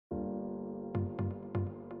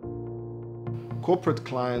corporate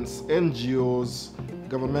clients, NGOs,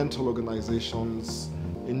 governmental organizations,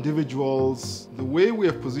 individuals. The way we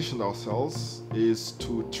have positioned ourselves is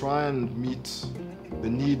to try and meet the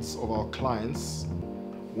needs of our clients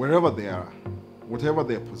wherever they are, whatever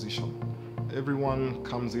their position. Everyone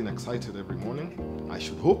comes in excited every morning, I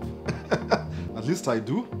should hope. At least I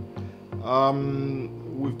do.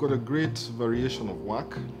 We've got a great variation of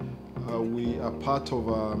work. We are part of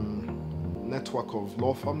a network of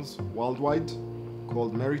law firms worldwide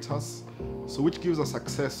called Meritus, so which gives us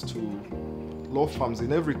access to law firms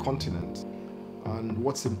in every continent. And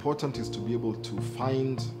what's important is to be able to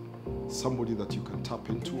find somebody that you can tap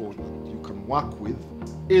into or that you can work with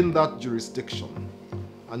in that jurisdiction.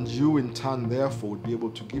 And you in turn therefore would be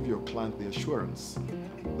able to give your client the assurance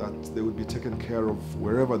that they will be taken care of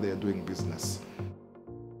wherever they are doing business.